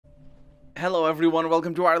Hello everyone,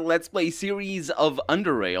 welcome to our Let's Play series of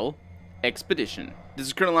Underrail Expedition. This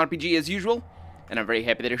is Colonel RPG as usual, and I'm very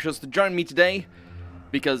happy that you're chose to join me today,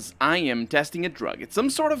 because I am testing a drug. It's some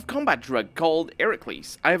sort of combat drug called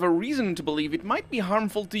Heracles. I have a reason to believe it might be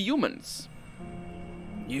harmful to humans.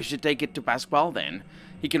 You should take it to Pasquale then.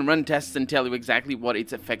 He can run tests and tell you exactly what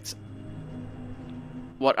its effects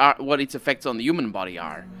on the human body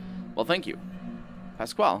are. Well, thank you.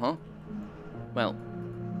 Pasquale, huh? Well,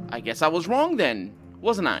 I guess I was wrong then,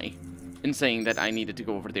 wasn't I? In saying that I needed to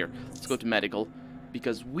go over there. Let's go to medical,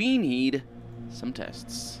 because we need some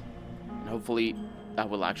tests. And hopefully, I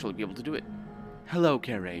will actually be able to do it. Hello,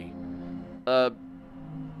 Carey. I'd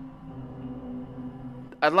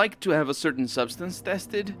like to have a certain substance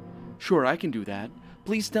tested. Sure, I can do that.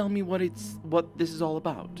 Please tell me what this is all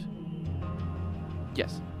about.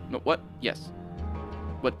 Yes. No, what? Yes.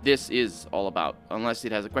 What this is all about, unless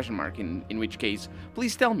it has a question mark, in which case,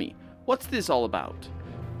 please tell me, what's this all about?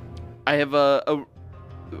 I have a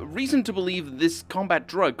reason to believe this combat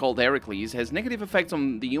drug called Heracles has negative effects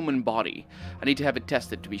on the human body. I need to have it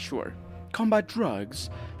tested to be sure. Combat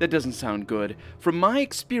drugs? That doesn't sound good. From my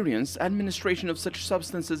experience, administration of such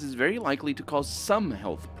substances is very likely to cause some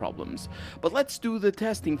health problems. But let's do the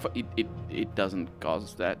testing for... It doesn't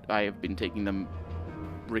cause that. I have been taking them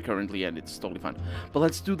recurrently and it's totally fine. But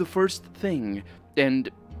let's do the first thing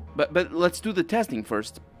but let's do the testing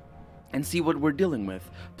first and see what we're dealing with.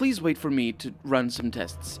 Please wait for me to run some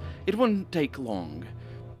tests. It won't take long.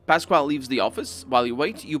 Pasquale leaves the office. While you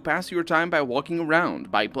wait, you pass your time by walking around.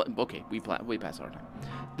 Okay, we pass our time.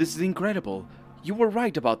 This is incredible. You were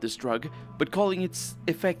right about this drug, but calling its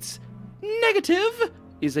effects negative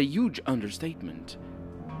is a huge understatement.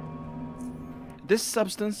 This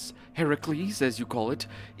substance, Heracles, as you call it,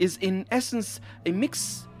 is in essence a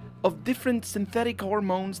mix of different synthetic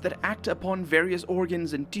hormones that act upon various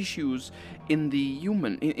organs and tissues in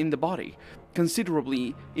the body,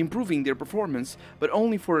 considerably improving their performance, but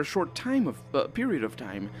only for a short period of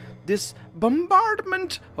time. This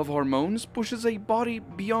bombardment of hormones pushes a body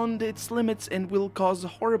beyond its limits and will cause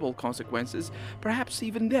horrible consequences, perhaps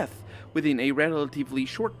even death, within a relatively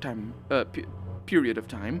short period of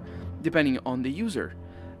time, depending on the user.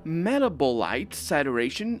 Metabolite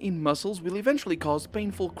saturation in muscles will eventually cause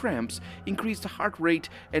painful cramps, increased heart rate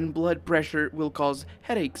and blood pressure will cause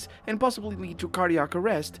headaches, and possibly lead to cardiac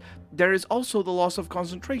arrest. There is also the loss of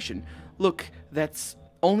concentration. Look, that's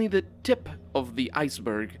only the tip of the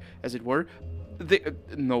iceberg, as it were.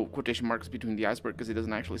 No quotation marks between the iceberg, because it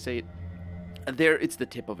doesn't actually say it. There, it's the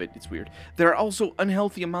tip of it. It's weird. There are also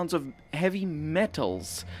unhealthy amounts of heavy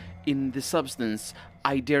metals in the substance.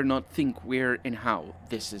 I dare not think where and how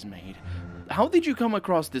this is made. How did you come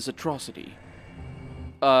across this atrocity?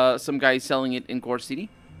 Some guy selling it in Core City?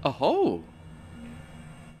 Oh.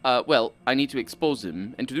 Well, I need to expose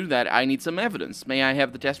him, and to do that, I need some evidence. May I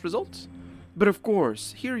have the test results? But of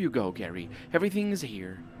course. Here you go, Gary. Everything is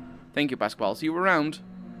here. Thank you, Pasquale. See you around.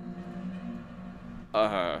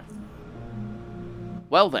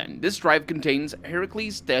 Well then, this drive contains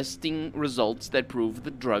Heracles testing results that prove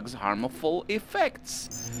the drug's harmful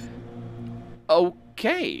effects.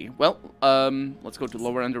 Okay, well, let's go to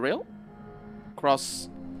lower Underrail. Cross,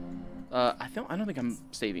 I don't think I'm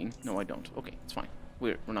saving. No, I don't. Okay, it's fine.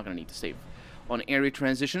 We're not gonna need to save on area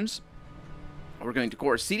transitions. We're going to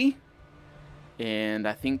Core City, and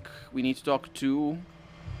I think we need to talk to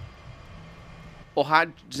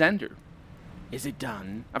Ohad Xander. Is it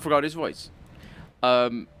done? I forgot his voice.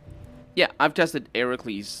 Yeah, I've tested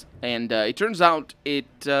Heracles, and it turns out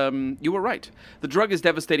you were right. The drug is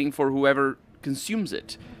devastating for whoever consumes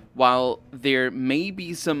it. While there may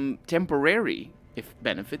be some temporary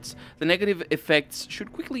benefits, the negative effects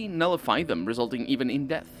should quickly nullify them, resulting even in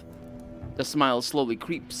death. The smile slowly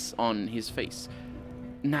creeps on his face.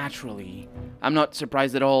 Naturally, I'm not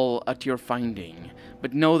surprised at all at your finding,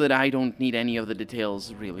 but know that I don't need any of the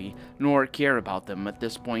details, really, nor care about them at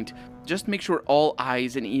this point. Just make sure all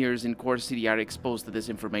eyes and ears in Core City are exposed to this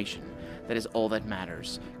information. That is all that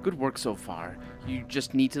matters. Good work so far. You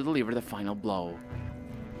just need to deliver the final blow.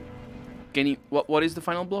 Can you... What is the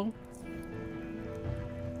final blow?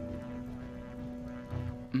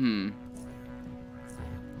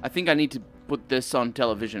 I think I need to put this on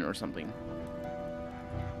television or something.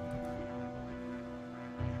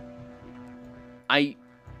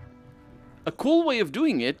 A cool way of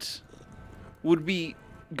doing it would be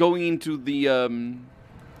going into the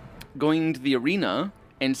arena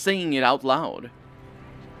and saying it out loud.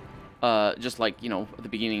 Just like, you know, at the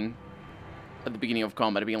beginning of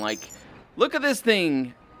combat, being like, "Look at this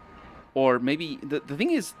thing," or maybe the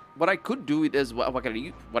thing is, what I could do it is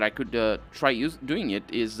what I could try doing it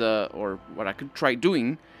is or what I could try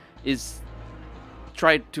doing is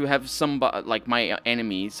try to have somebody like my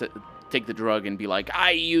enemies take the drug and be like,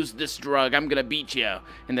 I used this drug, I'm gonna beat you,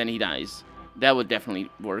 and then he dies. That would definitely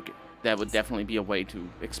work. That would definitely be a way to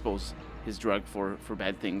expose his drug for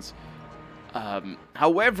bad things.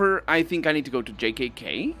 However, I think I need to go to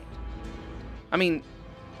JKK. I mean,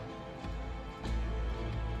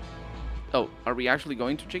 oh, are we actually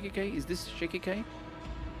going to JKK? Is this JKK?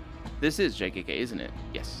 This is JKK, isn't it?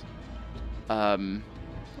 Yes.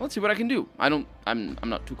 Let's see what I can do. I'm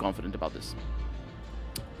not too confident about this.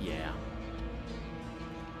 Yeah.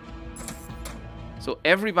 So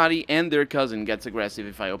everybody and their cousin gets aggressive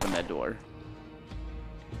if I open that door.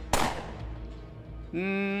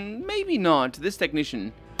 Maybe not. This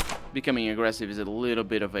technician becoming aggressive is a little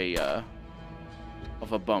bit of a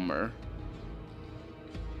bummer.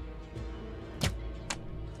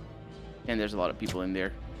 And there's a lot of people in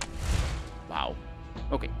there. Wow.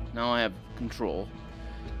 Okay, now I have control.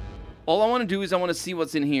 All I want to do is I want to see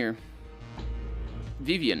what's in here.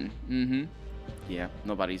 Vivian. Yeah,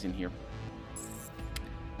 nobody's in here.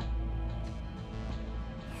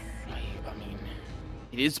 I mean,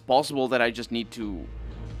 it is possible that I just need to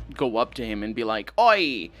go up to him and be like,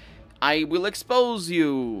 Oi! I will expose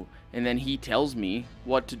you! And then he tells me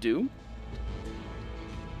what to do.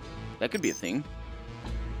 That could be a thing.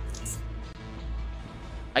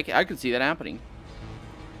 I could see that happening.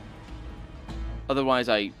 Otherwise,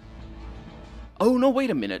 Oh, no, wait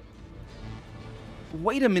a minute.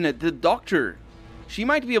 Wait a minute, the doctor. She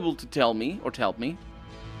might be able to tell me, or to help me.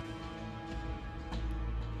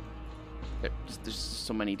 There's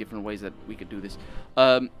so many different ways that we could do this.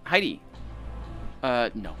 Heidi.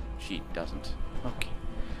 No, she doesn't. Okay.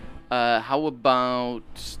 How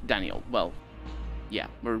about Daniel? Well, yeah,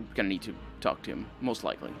 we're gonna need to talk to him, most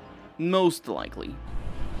likely. Most likely.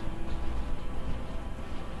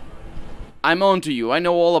 I'm on to you. I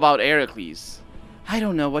know all about Heracles. I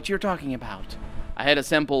don't know what you're talking about. I had a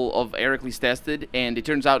sample of Heracles tested, and it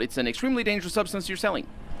turns out it's an extremely dangerous substance you're selling.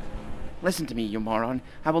 Listen to me, you moron.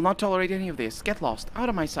 I will not tolerate any of this. Get lost. Out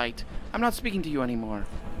of my sight. I'm not speaking to you anymore.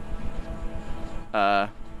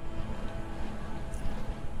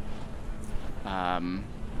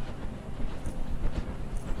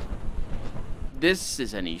 This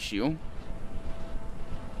is an issue.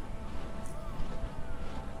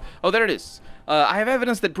 Oh, there it is. I have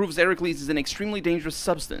evidence that proves Heracles is an extremely dangerous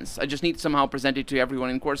substance. I just need to somehow present it to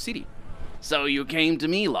everyone in Core City. So you came to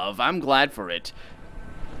me, love. I'm glad for it.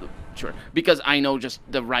 Sure, because I know just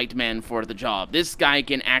the right man for the job. This guy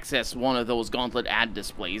can access one of those gauntlet ad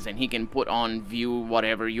displays, and he can put on view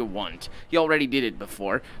whatever you want. He already did it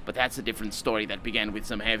before, but that's a different story that began with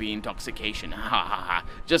some heavy intoxication. Ha ha ha.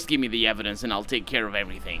 Just give me the evidence and I'll take care of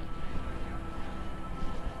everything.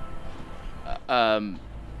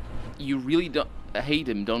 You really don't hate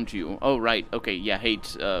him, don't you? Oh, right. Okay, yeah, hate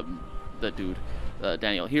the dude.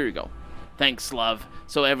 Daniel, here you go. Thanks, love.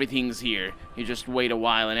 So everything's here. You just wait a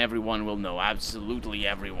while and everyone will know. Absolutely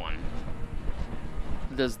everyone.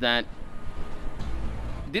 Does that...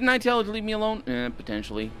 Didn't I tell it to leave me alone?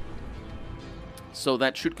 Potentially. So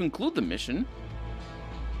that should conclude the mission.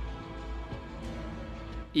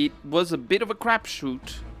 It was a bit of a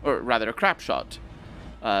crapshoot, or rather a crapshot,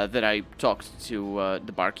 that I talked to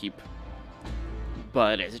the barkeep.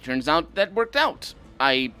 But as it turns out, that worked out.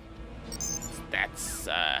 That's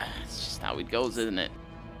just how it goes, isn't it?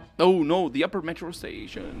 Oh no, the upper metro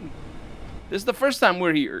station. This is the first time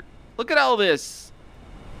we're here. Look at all this.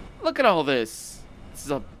 Look at all this. This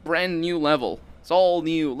is a brand new level. It's all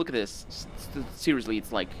new. Look at this. Seriously,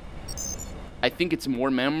 it's like... I think it's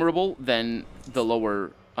more memorable than the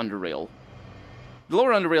lower Underrail. The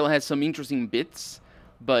lower Underrail has some interesting bits,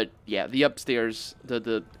 but yeah, the upstairs,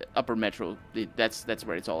 the upper metro, that's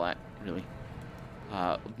where it's all at, really.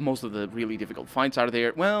 Most of the really difficult fights are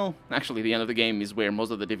there. Well, actually, the end of the game is where most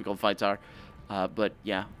of the difficult fights are. But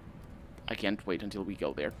yeah, I can't wait until we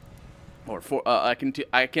go there. Or for I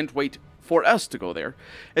can't wait for us to go there.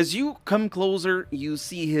 As you come closer, you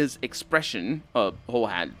see his expression,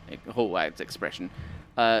 Hoad's expression,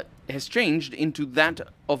 has changed into that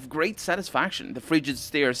of great satisfaction. The frigid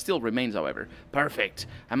stare still remains, however. Perfect.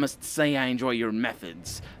 I must say I enjoy your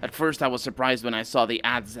methods. At first I was surprised when I saw the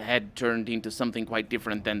ad's head turned into something quite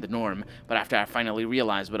different than the norm, but after I finally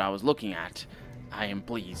realized what I was looking at, I am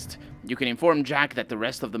pleased. You can inform Jack that the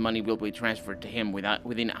rest of the money will be transferred to him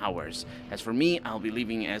within hours. As for me, I'll be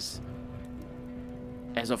leaving as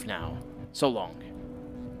of now. So long.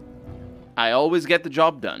 I always get the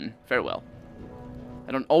job done. Farewell.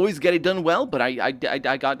 I don't always get it done well, but I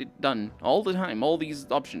got it done all the time. All these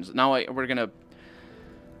options. Now we're gonna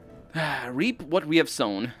reap what we have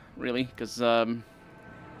sown, really, because I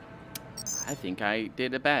think I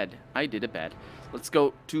did it bad. Let's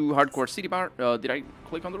go to Hardcore City Bar. Did I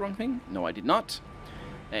click on the wrong thing? No, I did not.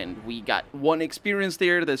 And we got 1 experience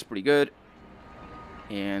there. That's pretty good.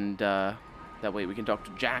 And that way we can talk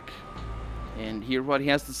to Jack and hear what he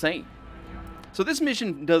has to say. So this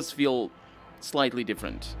mission does feel slightly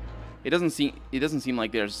different. It doesn't seem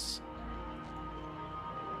like there's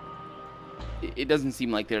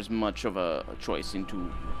much of a choice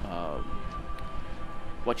into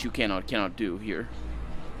what you cannot do here.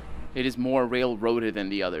 It is more railroaded than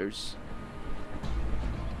the others.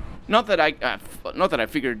 Not that I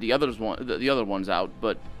figured the other ones out,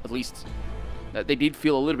 but at least that they did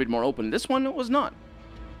feel a little bit more open. This one was not.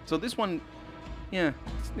 So this one, yeah.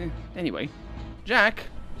 Anyway, Jack.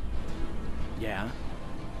 Yeah.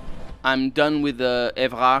 I'm done with the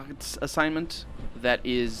Everard's assignment. That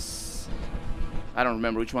is, I don't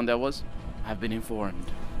remember which one that was. I've been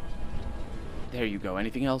informed. There you go.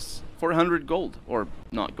 Anything else? 400 gold. Or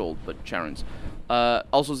not gold, but Charon's.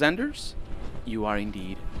 Also Xander's? You are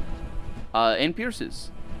indeed. And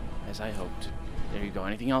Pierce's. As I hoped. There you go.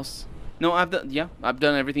 Anything else? No, I've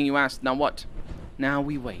done everything you asked. Now what? Now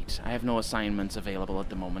we wait. I have no assignments available at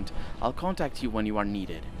the moment. I'll contact you when you are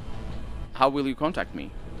needed. How will you contact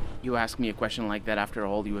me? You ask me a question like that after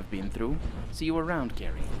all you have been through? See you around,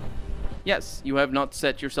 Gary. Yes, you have not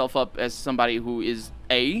set yourself up as somebody who is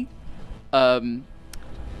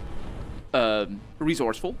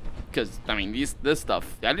resourceful, because I mean this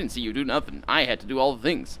stuff, I didn't see you do nothing. I had to do all the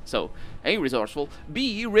things. So A, resourceful,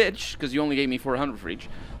 B, rich, because you only gave me 400 for each,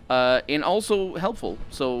 and also helpful.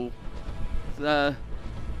 So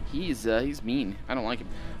he's mean. I don't like him.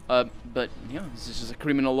 But yeah, this is just a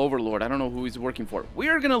criminal overlord. I don't know who he's working for.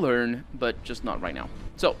 We're gonna learn, but just not right now.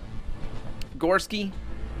 So Gorski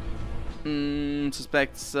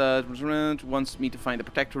suspects wants me to find the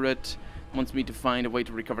protectorate. Wants me to find a way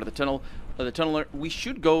to recover the tunnel. The tunneler. We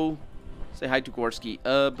should go say hi to Gorski.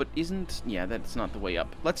 But isn't... Yeah, that's not the way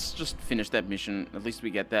up. Let's just finish that mission. At least we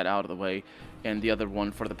get that out of the way. And the other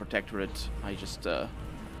one for the protectorate. I just... I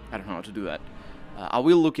don't know how to do that. I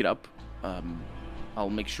will look it up. I'll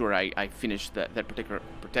make sure I finish that particular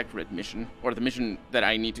protectorate mission. Or the mission that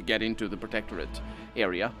I need to get into the protectorate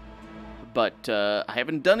area. But I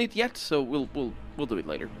haven't done it yet, so we'll do it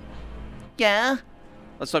later. Yeah.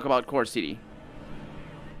 Let's talk about Core City.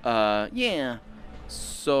 Yeah.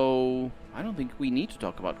 So, I don't think we need to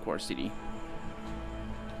talk about Core City.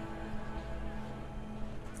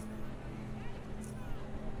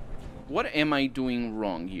 What am I doing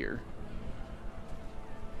wrong here?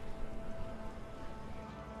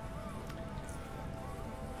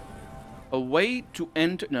 A way to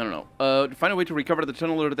enter... No. Find a way to recover the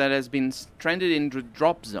tunneler that has been stranded in the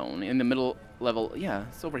drop zone in the middle level. Yeah,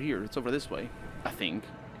 it's over here. It's over this way. I think.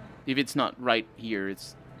 If it's not right here,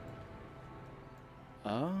 it's...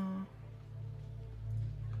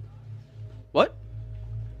 What?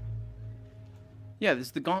 Yeah, this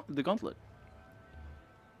is the gauntlet.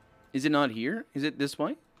 Is it not here? Is it this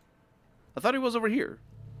way? I thought it was over here.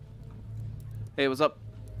 Hey, what's up?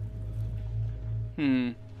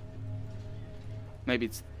 Maybe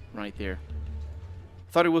it's right there.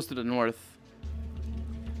 I thought it was to the north.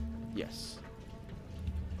 Yes.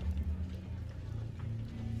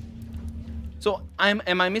 So, am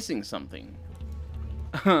I missing something?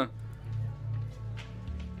 Because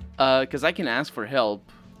I can ask for help.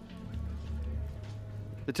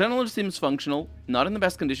 The tunneler seems functional, not in the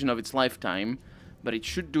best condition of its lifetime, but it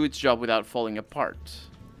should do its job without falling apart.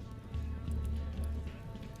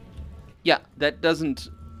 Yeah, that doesn't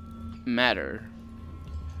matter.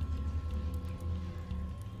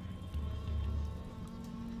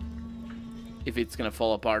 If it's gonna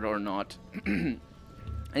fall apart or not. I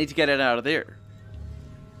need to get it out of there.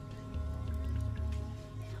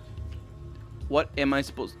 What am I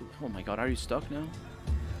supposed to... Oh my god, are you stuck now?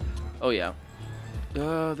 Oh yeah.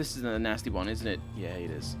 This is a nasty one, isn't it? Yeah,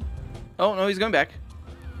 it is. Oh, no, he's going back.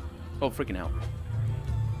 Oh, freaking hell.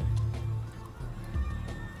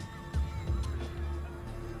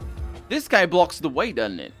 This guy blocks the way,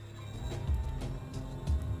 doesn't it?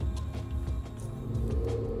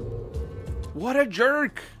 What a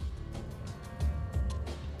jerk!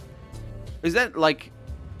 Is that, like,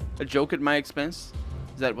 a joke at my expense?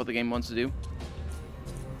 Is that what the game wants to do?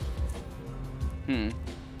 I'm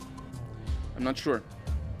not sure.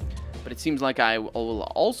 But it seems like I will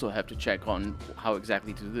also have to check on how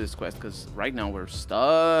exactly to do this quest, because right now we're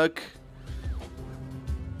stuck.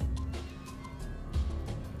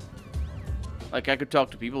 Like, I could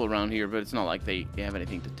talk to people around here, but it's not like they have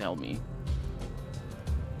anything to tell me.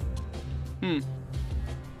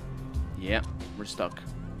 Yeah, we're stuck.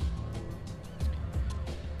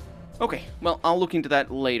 Okay, well, I'll look into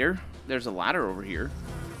that later. There's a ladder over here.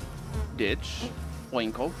 Ditch.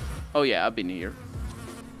 Oinko. Oh yeah, I've been here.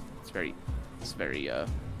 It's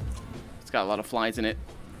got a lot of flies in it.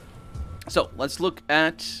 So, let's look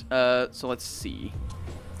at, so let's see.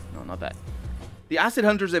 No, not that. The acid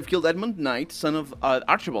hunters have killed Edmund Knight, son of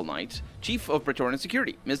Archibald Knight, chief of Praetorian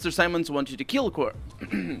Security. Mr. Simons wants you to kill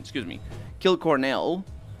excuse me, kill Cornell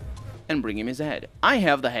and bring him his head. I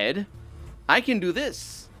have the head. I can do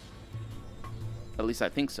this. At least I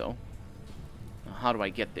think so. How do I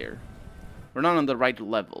get there? We're not on the right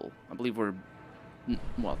level. I believe we're,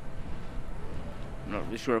 well, I'm not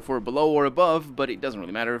really sure if we're below or above, but it doesn't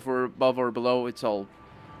really matter if we're above or below. It's all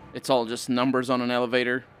just numbers on an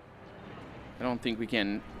elevator. I don't think we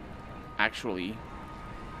can actually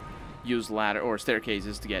use ladder or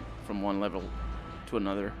staircases to get from one level to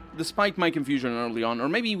another, despite my confusion early on. Or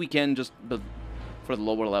maybe we can just for the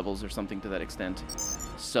lower levels or something to that extent.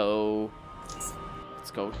 So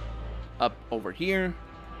let's go up over here,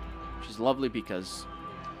 which is lovely because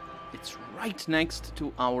it's right next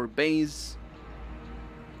to our base.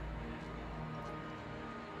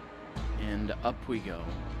 And up we go.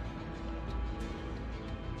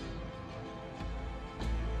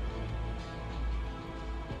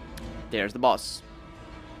 There's the boss.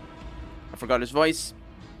 I forgot his voice,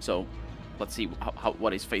 so let's see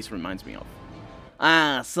what his face reminds me of.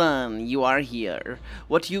 Ah, son, you are here.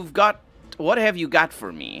 What have you got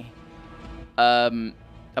for me?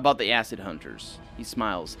 About the acid hunters. He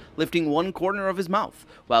smiles, lifting one corner of his mouth,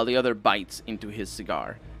 while the other bites into his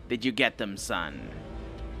cigar. Did you get them, son?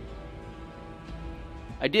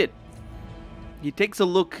 I did. He takes a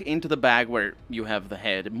look into the bag where you have the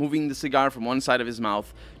head, moving the cigar from one side of his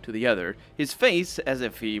mouth to the other. His face is as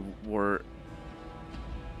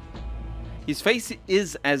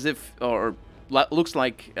if, looks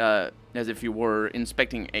like as if you were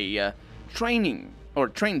inspecting a train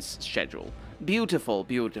schedule. Beautiful,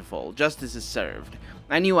 beautiful. Justice is served.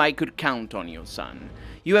 I knew I could count on you, son.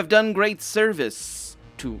 You have done great service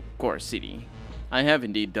to Core City. I have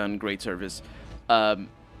indeed done great service.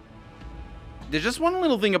 There's just one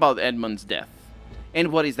little thing about Edmund's death.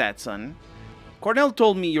 And what is that, son? Cornell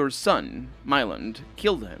told me your son, Myland,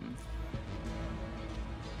 killed him.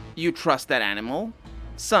 You trust that animal?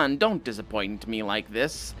 Son, don't disappoint me like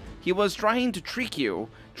this. He was trying to trick you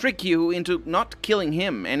into not killing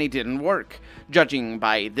him, and it didn't work. Judging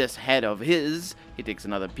by this head of his, he takes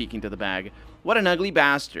another peek into the bag. What an ugly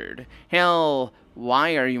bastard. Hell,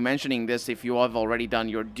 why are you mentioning this if you have already done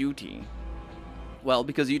your duty? Well,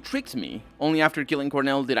 because you tricked me. Only after killing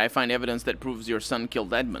Cornell did I find evidence that proves your son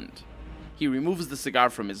killed Edmund. He removes the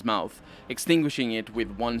cigar from his mouth, extinguishing it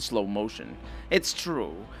with one slow motion. It's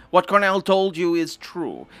true. What Cornell told you is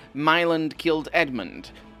true. Myland killed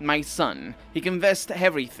Edmund, my son. He confessed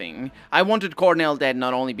everything. I wanted Cornell dead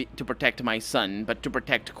not only to protect my son, but to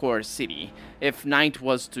protect Core City. If Knight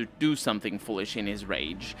was to do something foolish in his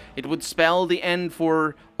rage, it would spell the end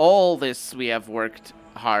for all this we have worked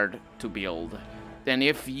hard to build. Then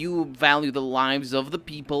if you value the lives of the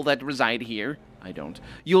people that reside here, I don't,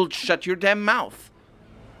 you'll shut your damn mouth.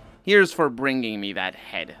 Here's for bringing me that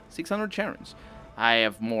head. 600 charons. I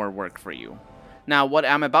have more work for you. Now, what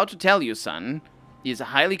I'm about to tell you, son, is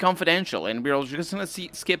highly confidential, and we're just going to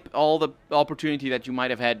skip all the opportunity that you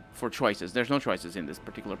might have had for choices. There's no choices in this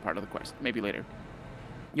particular part of the quest. Maybe later.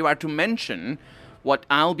 You are to mention what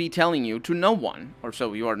I'll be telling you to no one, or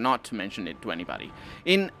so you are not to mention it to anybody.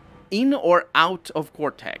 In or out of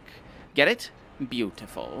Coretech. Get it?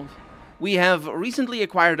 Beautiful. We have recently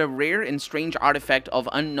acquired a rare and strange artifact of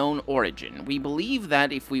unknown origin. We believe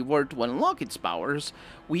that if we were to unlock its powers,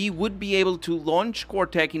 we would be able to launch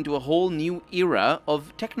Coretech into a whole new era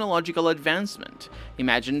of technological advancement.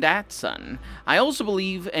 Imagine that, son. I also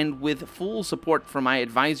believe, and with full support from my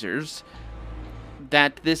advisors,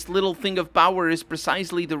 that this little thing of power is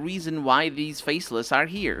precisely the reason why these faceless are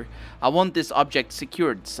here. I want this object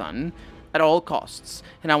secured, son, at all costs,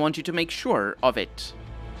 and I want you to make sure of it.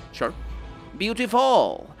 Sure.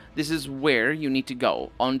 Beautiful! This is where you need to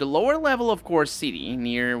go. On the lower level of Core City,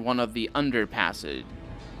 near one of the underpassage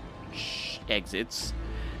exits,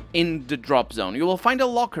 in the drop zone, you will find a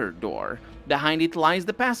locker door. Behind it lies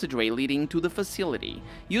the passageway leading to the facility.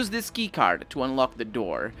 Use this keycard to unlock the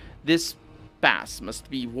door. This pass must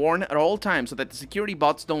be worn at all times so that the security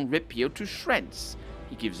bots don't rip you to shreds.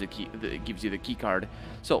 He gives you the key card.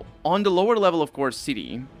 So, on the lower level of Core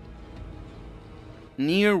City,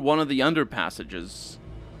 near one of the underpassages,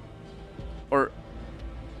 Or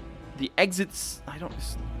the exits...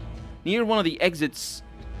 Near one of the exits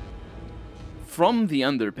from the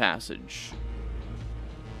underpassage.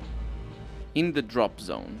 In the drop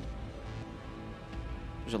zone.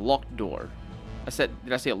 There's a locked door. Did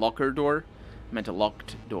I say a locker door? I meant a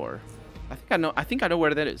locked door. I think I know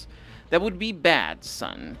where that is. That would be bad,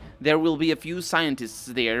 son. There will be a few scientists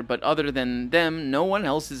there, but other than them, no one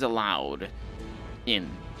else is allowed in.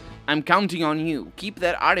 I'm counting on you. Keep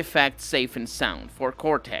that artifact safe and sound for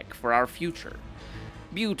Coretech, for our future.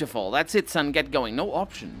 Beautiful. That's it, son. Get going. No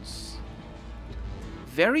options.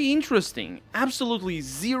 Very interesting. Absolutely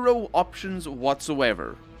zero options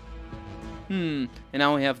whatsoever. And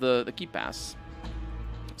now we have the key pass.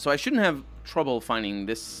 So I shouldn't have trouble finding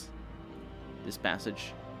this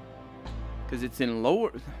passage, because it's in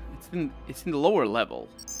the lower level.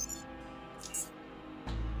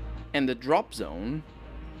 And the drop zone,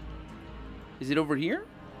 is it over here?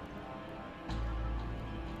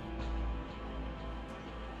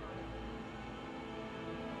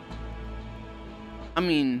 I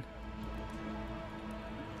mean,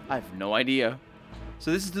 I have no idea.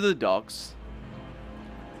 So this is to the docks.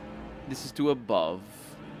 This is to above.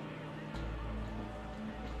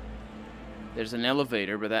 There's an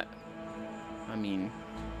elevator, but that... I mean...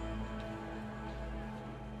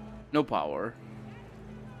 no power.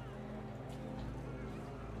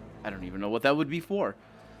 I don't even know what that would be for.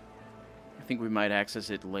 I think we might access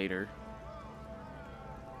it later.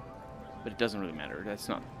 But it doesn't really matter. That's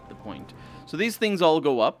not the point. So these things all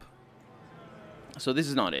go up. So this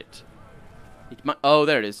is not it. Oh,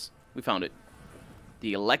 there it is. We found it.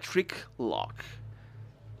 The electric lock.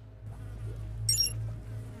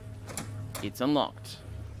 It's unlocked.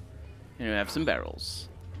 And we have some barrels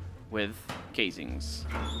with casings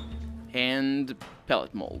and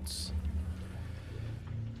pellet molds.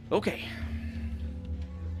 Okay.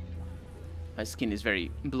 My skin is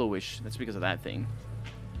very bluish. That's because of that thing.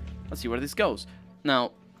 Let's see where this goes.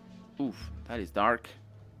 Now, oof, that is dark.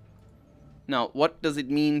 Now, what does it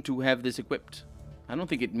mean to have this equipped? I don't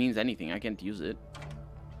think it means anything. I can't use it.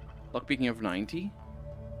 Lockpicking of 90.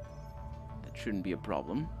 That shouldn't be a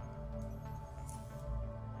problem.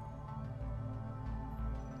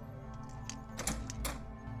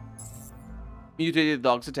 Mutated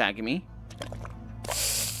dogs attacking me.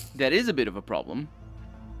 That is a bit of a problem.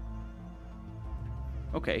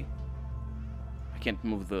 Okay. I can't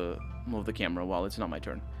move the camera while it's not my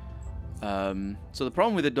turn. So the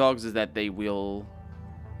problem with the dogs is that they will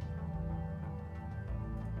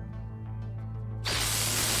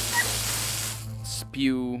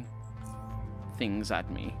spew things at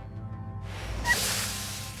me.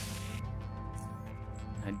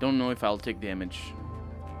 I don't know if I'll take damage.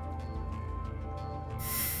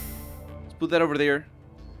 Let's put that over there.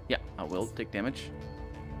 Yeah, I will take damage.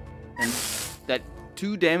 And that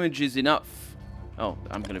 2 damage is enough. Oh,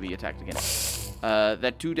 I'm gonna be attacked again.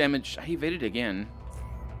 That 2 damage... I evaded again.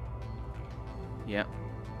 Yeah.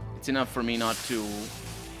 It's enough for me not to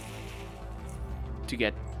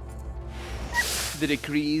get the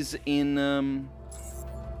decrease in...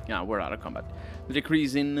 Yeah, we're out of combat. The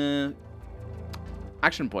decrease in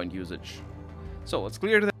action point usage. So, let's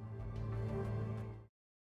clear that.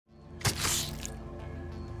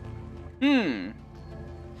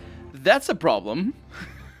 That's a problem.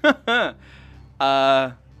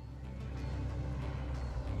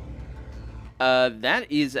 That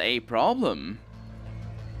is a problem.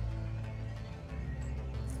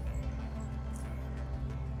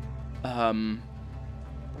 I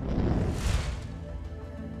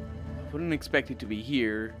wouldn't expect it to be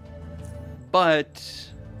here, but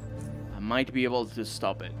I might be able to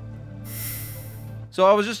stop it. So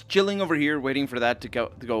I was just chilling over here, waiting for that to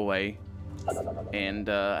go away, and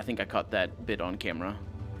I think I caught that bit on camera.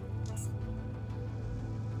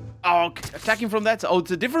 Oh, attacking from that. Oh,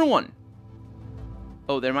 it's a different one.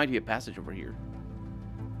 Oh, there might be a passage over here.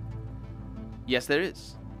 Yes, there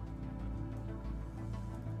is.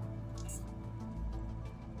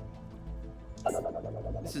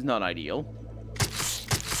 This is not ideal.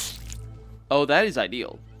 Oh, that is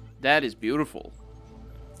ideal. That is beautiful.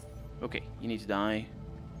 Okay, you need to die.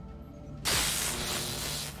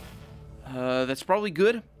 That's probably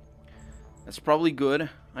good. That's probably good.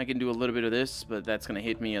 I can do a little bit of this, but that's gonna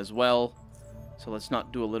hit me as well. So let's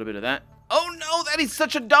not do a little bit of that. Oh no, that is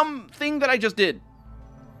such a dumb thing that I just did.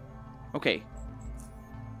 Okay.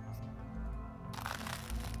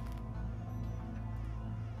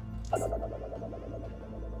 I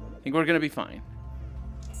think we're gonna be fine.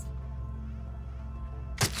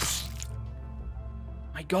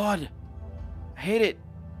 My God. I hate it.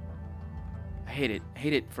 I hate it. I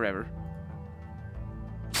hate it forever.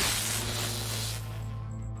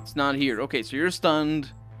 It's not here. Okay, so you're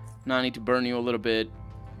stunned. Now I need to burn you a little bit.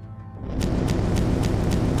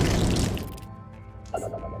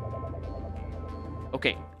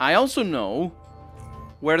 Okay, I also know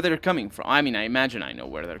where they're coming from. I mean, I imagine I know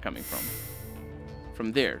where they're coming from.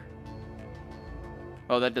 From there.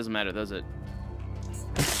 Oh, that doesn't matter, does it?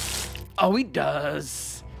 Oh, it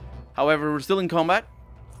does. However, we're still in combat.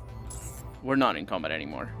 We're not in combat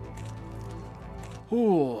anymore.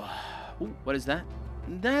 Ooh. Ooh, what is that?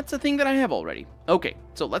 That's a thing that I have already. Okay,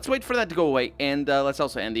 so let's wait for that to go away, and let's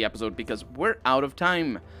also end the episode because we're out of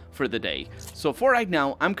time for the day. So for right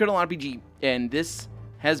now, I'm Colonel RPG, and this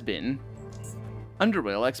has been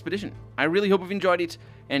Underrail Expedition. I really hope you've enjoyed it,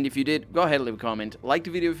 and if you did, go ahead and leave a comment. Like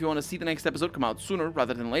the video if you want to see the next episode come out sooner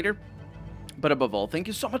rather than later. But above all, thank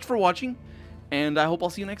you so much for watching, and I hope I'll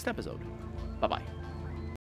see you next episode. Bye-bye.